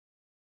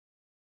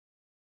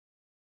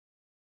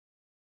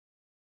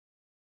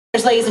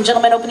fingers, ladies and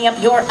gentlemen, opening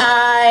up your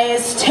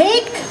eyes.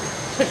 Take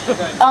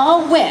a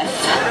whiff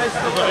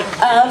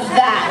of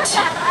that.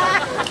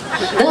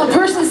 The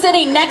person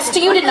sitting next to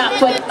you did not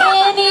put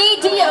any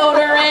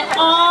deodorant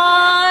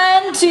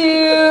on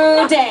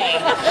today.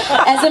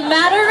 As a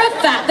matter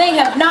of fact, they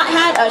have not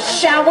had a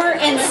shower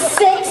in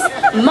 6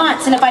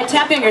 months. And if I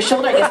tap you on your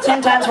shoulder, it gets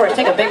 10 times worse.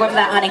 Take a big whiff of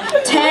that, honey.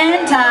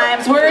 10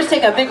 times worse.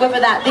 Take a big whiff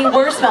of that. The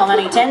worst smell,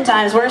 honey. 10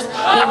 times worse.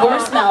 The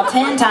worst smell.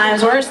 10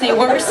 times worse. The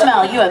worst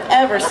smell you have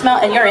ever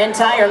smelled in your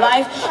entire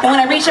life. And when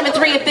I reach number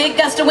 3, a big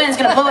gust of wind is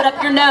going to blow it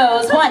up your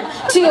nose. 1,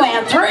 2,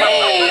 and 3.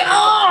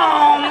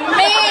 Oh,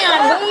 man.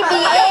 Wave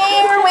the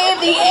air, wave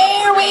the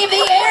air, wave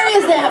the air.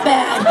 Is that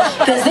bad?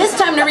 Because this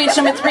time to reach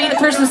number 3, the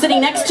person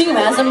sitting next to you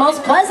has the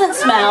most pleasant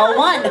smell.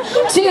 1,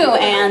 2,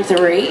 and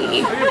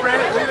 3.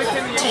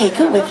 Take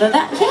a whiff of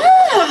that.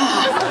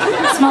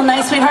 Yeah. Smell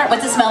nice, sweetheart.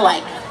 What's it smell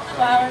like?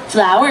 Flowers.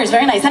 Flowers.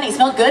 Very nice. Honey,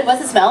 smell good.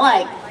 What's it smell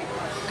like?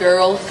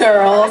 Girls.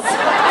 Girls.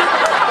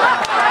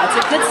 That's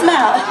a good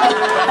smell.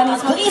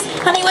 Honeys, please.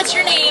 Honey, what's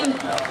your name?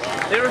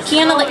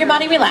 Kiana, let your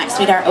body relax,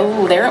 sweetheart.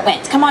 Oh, there it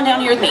went. Come on down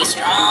here with me.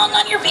 Strong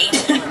on your feet.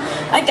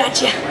 I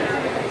got you.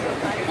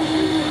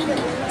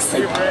 And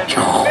sleep.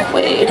 Oh,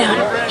 way down.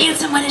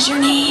 Handsome, what is your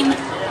name?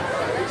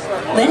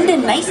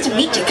 Lyndon, nice to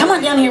meet you. Come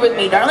on down here with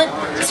me, darling.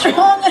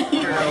 Strong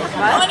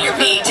on your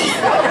feet.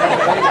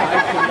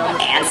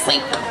 And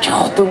sleep.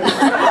 Oh, boom.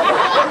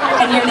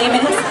 And your name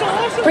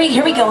is? Bree,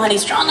 here we go, honey.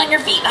 Strong on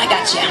your feet. I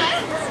got you.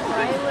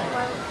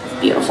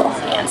 Beautiful.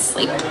 And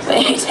sleep.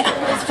 Way down.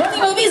 Funny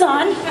movies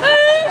on.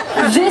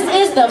 This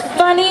is the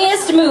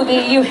funniest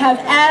movie you have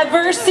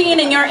ever seen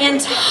in your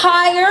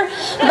entire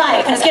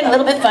life. And it's getting a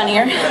little bit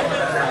funnier.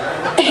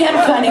 And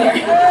funnier.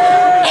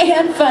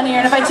 And funnier.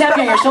 And if I tap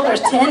you on your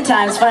shoulders, 10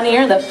 times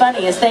funnier. The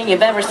funniest thing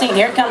you've ever seen.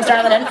 Here it comes,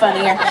 darling, and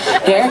funnier.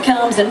 Here it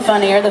comes, and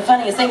funnier. The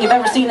funniest thing you've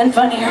ever seen, and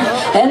funnier.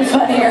 And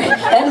funnier.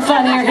 And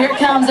funnier. Here it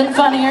comes, and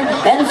funnier.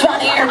 And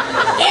funnier.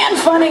 And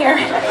funnier.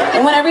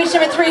 And when I reach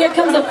number 3, here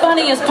comes the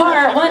funniest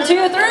part. 1,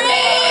 2, 3.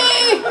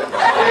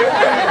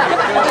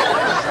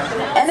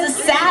 And the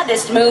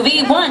saddest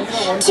movie. 1,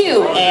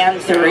 2,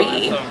 and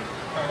 3.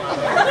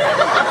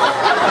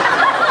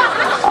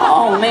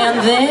 Oh man,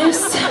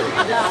 this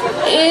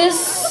is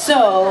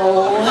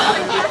so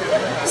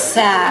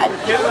sad.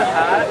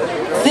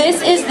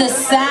 This is the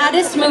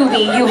saddest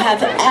movie you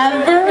have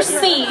ever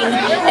seen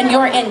in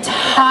your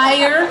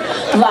entire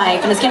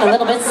life. And it's getting a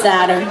little bit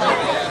sadder.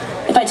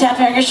 If I tap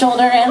you on your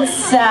shoulder, and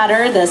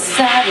sadder, the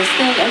saddest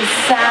thing, and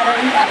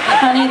sadder,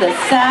 honey, the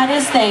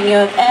saddest thing you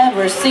have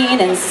ever seen,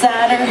 and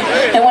sadder.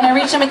 And when I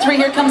reach number 3,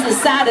 here comes the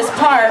saddest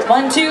part.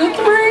 1, 2,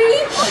 3.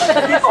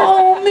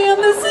 Oh man,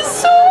 this is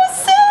so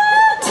sad.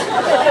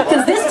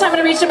 Because this time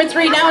when I reach number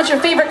 3, now it's your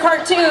favorite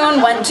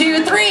cartoon. 1,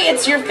 2, 3,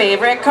 it's your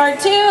favorite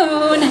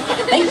cartoon.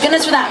 Thank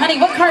goodness for that. Honey,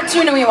 what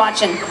cartoon are we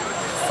watching?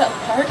 South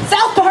Park.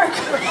 South Park!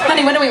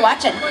 Honey, what are we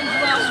watching?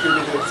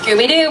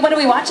 Scooby-Doo. What are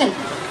we watching?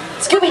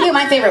 Scooby-Doo,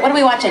 my favorite. What are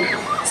we watching?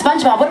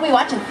 SpongeBob. What are we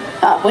watching?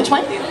 Which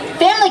one?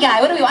 Family Guy.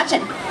 What are we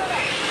watching?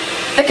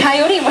 The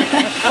Coyote.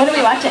 What are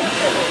we watching?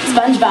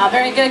 SpongeBob.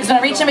 Very good. Because when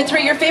I reach number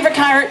 3, your favorite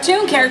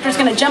cartoon character is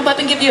going to jump up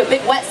and give you a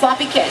big, wet,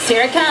 sloppy kiss.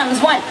 Here it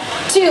comes. 1,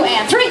 2,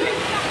 and 3.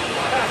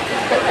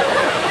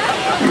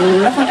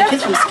 Nothing like a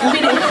kiss from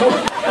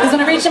Scooby-Doo. Because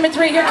when I reach number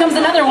 3, here comes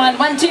another one.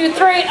 1, 2,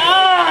 3.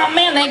 Oh,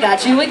 man, they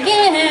got you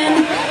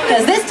again.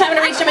 Because this time when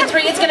I reach number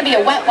 3, it's going to be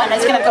a wet one.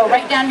 It's going to go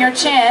right down your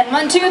chin.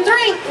 1, 2, 3.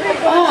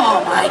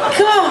 Oh, my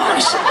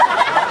gosh.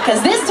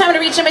 Because this time when I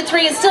reach number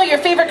 3, it's still your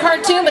favorite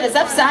cartoon, but it's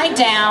upside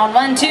down.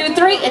 1, 2,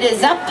 3. It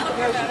is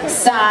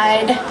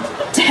upside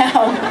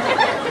down.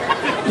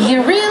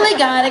 You really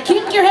got to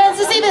keep your heads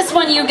to see this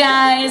one, you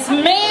guys.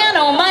 Man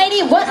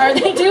almighty, what are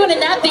they doing in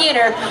that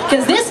theater?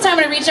 Because this time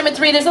when I reach number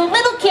 3, there's a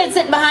little kid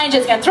sitting behind you.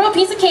 It's going to throw a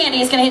piece of candy.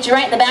 It's going to hit you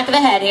right in the back of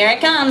the head. Here it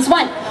comes.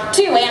 1,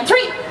 2, and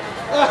 3.